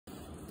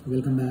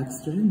Welcome back,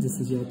 students. This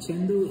is your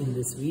Jntuh. In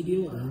this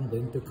video, I am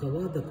going to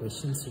cover the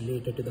questions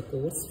related to the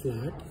course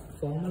FLAT,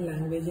 Formal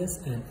Languages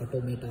and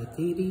Automata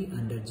Theory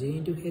under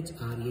Jntuh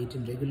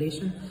R18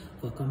 regulation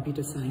for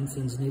Computer Science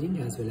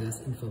Engineering as well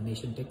as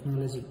Information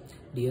Technology.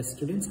 Dear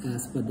students,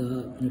 as per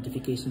the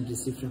notification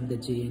received from the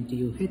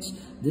Jntuh,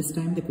 this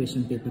time the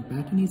question paper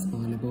pattern is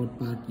all about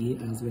Part A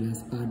as well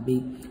as Part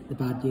B. The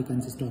Part A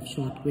consists of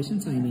short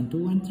questions, 2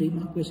 and 3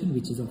 mark question,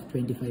 which is of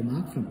 25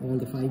 mark from all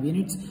the 5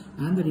 units,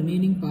 and the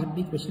remaining Part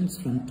B questions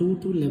from 2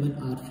 to 11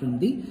 are from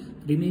the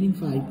remaining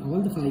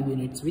all the 5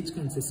 units, which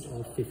consist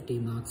of 50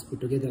 marks put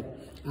together.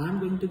 I am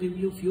going to give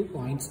you a few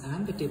points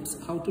and the tips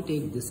how to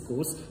take this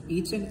course.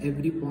 Each and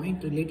every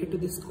point related to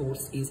this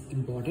course is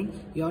important.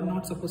 You are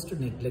not supposed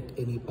to neglect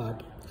any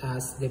part,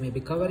 as they may be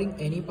covering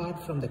any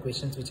part from the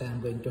questions which I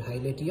am going to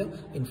highlight here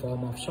in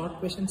form of short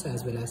questions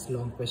as well as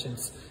long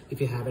questions.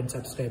 If you haven't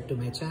subscribed to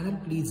my channel,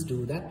 please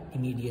do that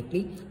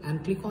immediately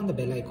and click on the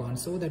bell icon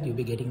so that you'll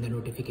be getting the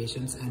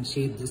notifications, and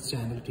share this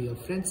channel to your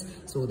friends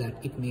so that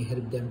it may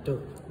help them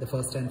too. The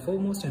first and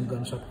foremost and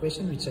gunshot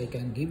question which I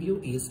can give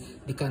you is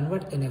the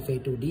convert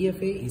NFA to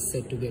DFA is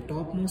said to be a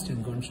topmost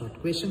and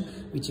gunshot question,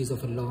 which is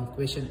of a long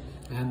question,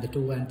 and the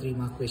 2 and 3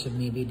 mark question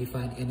may be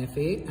define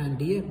NFA and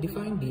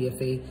define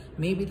DFA,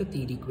 may be the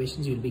theory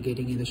questions you will be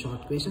getting in the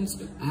short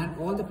questions, and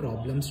all the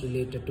problems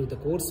related to the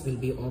course will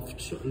be of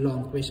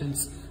long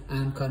questions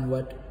and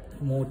convert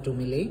mode to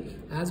melee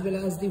as well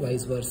as the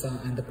vice versa,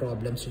 and the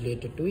problems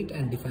related to it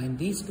and define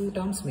these 2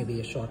 terms may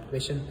be a short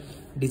question.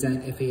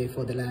 Design FAA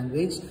for the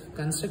language,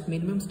 construct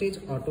minimum stage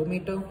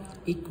automata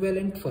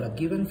equivalent for a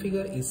given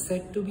figure is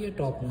said to be a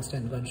topmost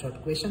and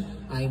gunshot question.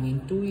 I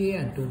mean 2A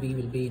and 2B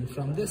will be in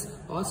from this,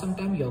 or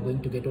sometime you are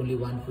going to get only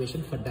 1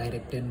 question for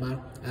direct 10 mark,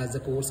 as the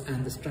course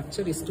and the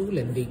structure is too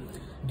lengthy.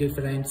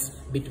 Difference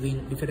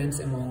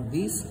among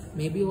these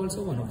may be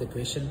also one of the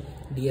question.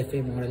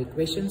 DFA model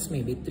questions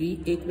may be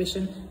 3A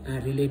question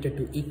and related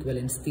to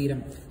equivalence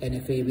theorem.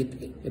 NFA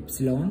with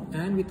epsilon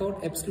and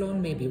without epsilon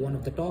may be one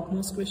of the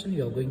topmost question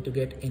you are going to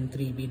get in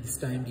 3B this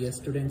time, dear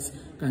students.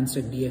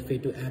 Construct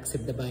DFA to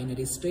accept the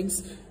binary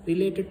strings.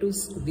 Related to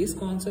this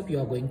concept,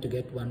 you are going to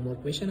get 1 more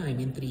question, I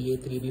mean 3A,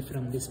 3B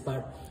from this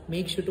part.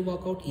 Make sure to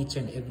work out each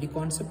and every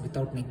concept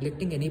without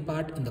neglecting any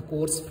part in the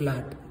course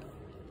FLAT.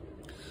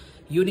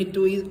 Unit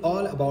 2 is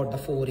all about the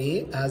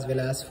 4A as well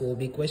as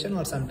 4B question,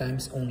 or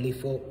sometimes only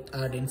 4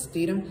 Arden's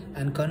theorem,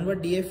 and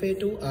convert DFA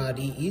to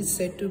RE is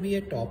said to be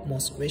a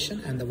topmost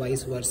question, and the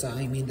vice versa,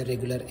 I mean the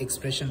regular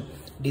expression.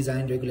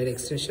 Design regular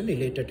expression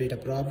related to it a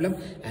problem,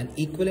 and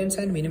equivalence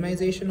and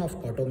minimization of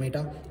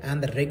automata,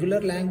 and the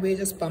regular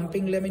languages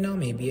pumping lamina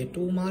may be a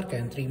 2 mark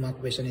and 3 mark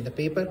question in the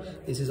paper.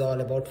 This is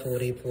all about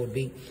 4A,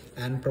 4B,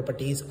 and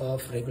properties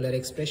of regular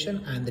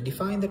expression, and the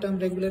define the term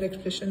regular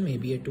expression may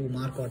be a 2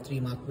 mark or 3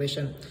 mark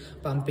question.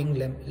 Pumping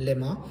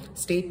lemma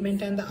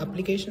statement and the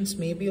applications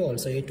may be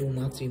also a 2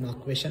 mark, 3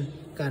 mark question.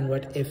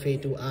 Convert FA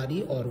to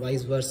RE or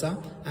vice versa,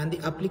 and the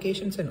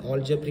applications and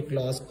algebraic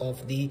laws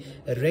of the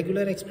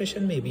regular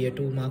expression may be a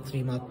 2 mark,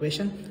 3 mark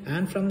question.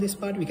 And from this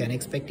part we can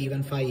expect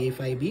even 5A,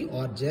 5B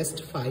or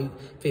just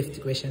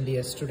 5th question,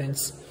 dear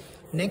students.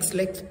 Next,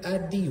 let's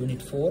add the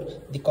unit 4,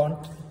 the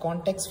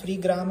context-free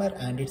grammar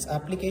and its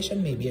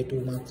application may be a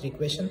 2 mark, 3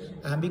 question.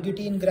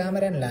 Ambiguity in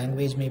grammar and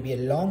language may be a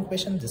long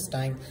question this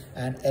time,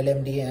 and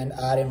LMD and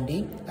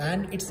RMD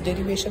and its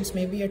derivations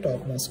may be a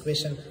topmost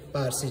question.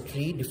 Parse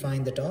tree,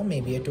 define the term,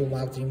 may be a 2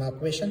 mark, 3 mark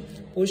question.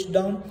 Push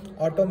down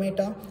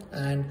automata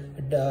and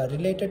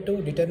related to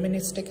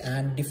deterministic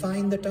and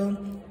define the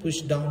term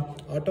push down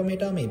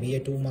automata may be a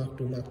 2 mark,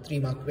 3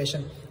 mark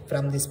question.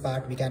 From this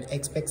part we can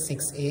expect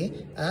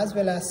 6A as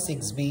well as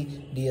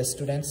 6B, dear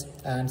students,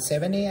 and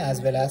 7A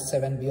as well as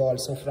 7B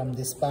also from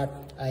this part.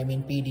 I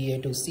mean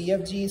PDA to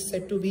CFG is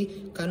said to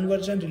be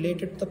conversion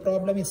related to the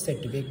problem is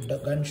said to be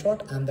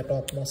gunshot and the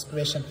topmost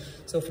question.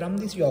 So from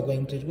this you are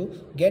going to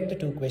get the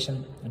 2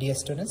 questions, dear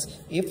students.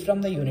 If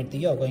from the unit 3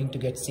 you are going to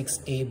get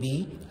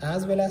 6AB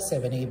as well as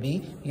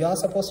 7AB, you are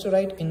supposed to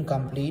write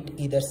incomplete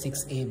either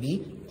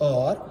 6AB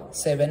or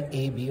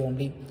 7AB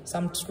only.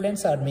 Some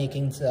students are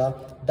making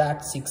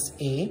that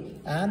 6A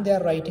and they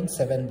are writing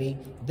 7B.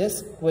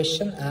 This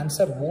question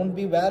answer won't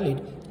be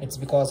valid. It's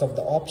because of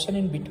the option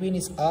in between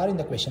is R in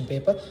the question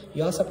paper.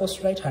 You are supposed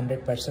to write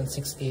 100%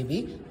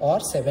 6AB or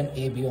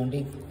 7AB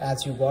only.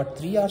 As you got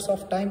 3 hours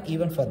of time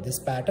even for this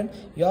pattern,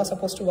 you are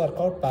supposed to work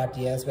out part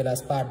A as well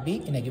as part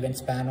B in a given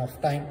span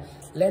of time.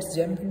 Let's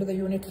jump into the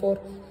unit 4.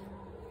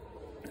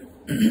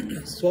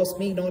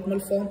 Swasmig normal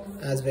form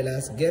as well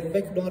as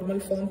Gerbeck normal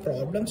form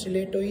problems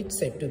related to it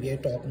said to be a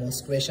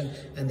topmost question,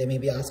 and they may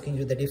be asking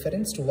you the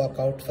difference to work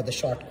out for the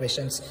short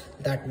questions.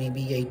 That may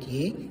be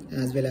 8A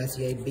as well as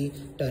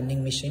 8B.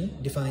 Turning machine,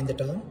 define the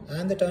term,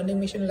 and the turning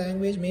machine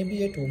language may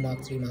be a 2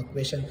 mark, 3 mark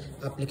question.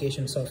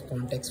 Applications of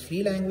context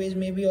free language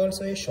may be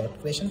also a short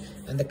question,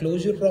 and the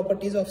closure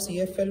properties of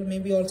CFL may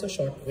be also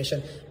short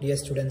question. Dear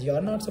students, you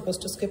are not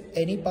supposed to skip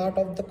any part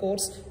of the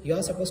course. You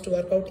are supposed to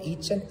work out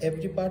each and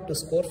every part to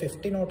score 50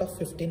 15 out of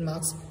 15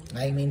 marks.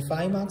 I mean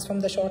 5 marks from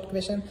the short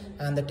question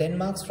and the 10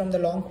 marks from the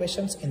long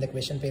questions in the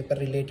question paper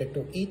related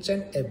to each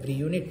and every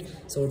unit.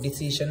 So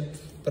decision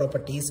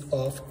properties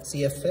of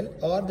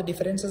CFL, or the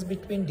differences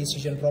between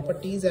decision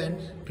properties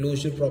and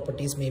closure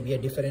properties may be a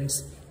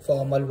difference,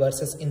 formal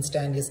versus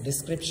instantaneous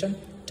description,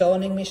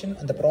 turning machine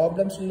and the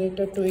problems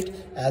related to it,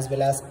 as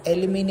well as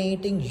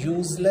eliminating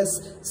useless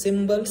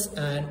symbols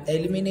and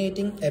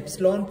eliminating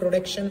epsilon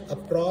production, a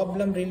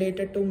problem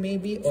related to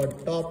maybe or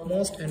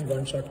topmost, and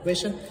one short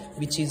question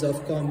which is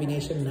of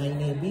combination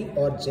 9AB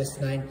or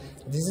just 9.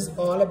 This is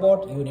all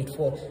about unit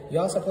 4. You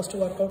are supposed to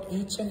work out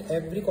each and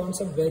every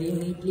concept very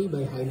neatly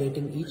by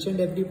highlighting each and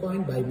every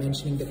point, by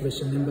mentioning the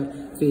question number,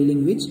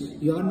 failing which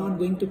you are not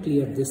going to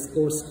clear this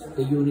course.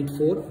 The unit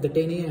 4, the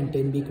 10A and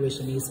 10B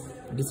question is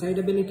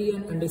decidability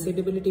and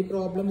undecidability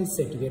problem is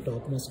said to be a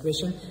topmost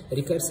question.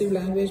 Recursive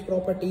language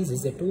properties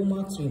is a 2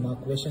 mark 3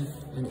 mark question,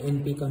 and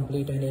NP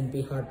complete and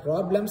NP hard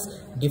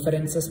problems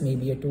differences may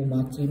be a 2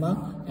 mark 3 mark,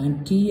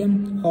 and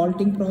TM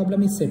halting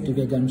problem is said to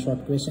be a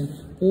gunshot question.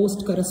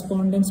 Post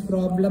correspondence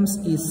problems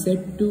is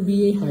said to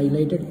be a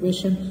highlighted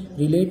question.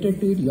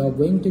 Related to it, you are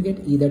going to get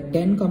either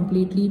 10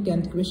 completely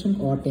 10th question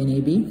or 10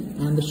 AB,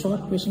 and the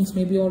short questions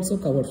may be also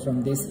covered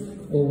from this.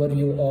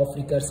 Overview of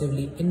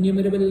recursively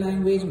enumerable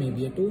language may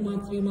be a 2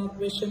 mark 3 mark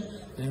question,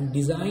 and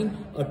design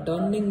a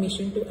turning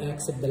machine to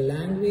accept the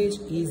language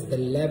is the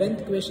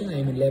 11th question.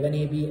 I mean 11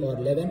 AB or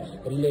 11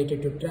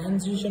 related to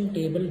transition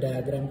table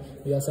diagram.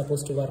 You are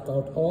supposed to work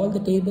out all the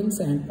tables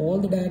and all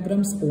the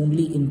diagrams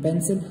only in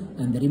pencil,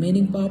 and the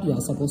remaining part you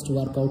are supposed to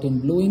work out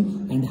in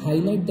bluing and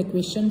highlight the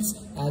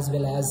questions as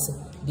well as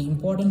the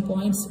important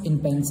points in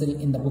pencil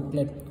in the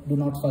booklet. Do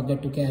not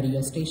forget to carry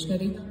your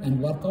stationery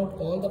and work out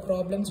all the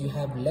problems. You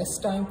have less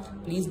time.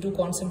 Please do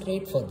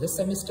concentrate. For this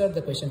semester,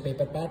 the question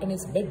paper pattern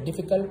is a bit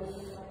difficult,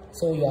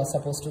 so you are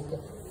supposed to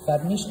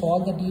furnish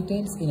all the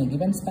details in a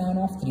given span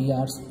of 3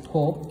 hours.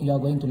 Hope you are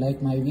going to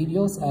like my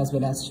videos as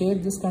well as share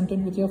this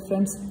content with your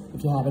friends.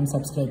 If you haven't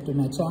subscribed to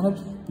my channel,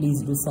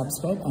 please do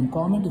subscribe and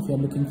comment if you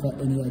are looking for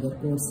any other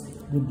course.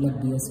 Good luck,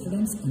 dear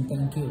students, and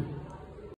thank you.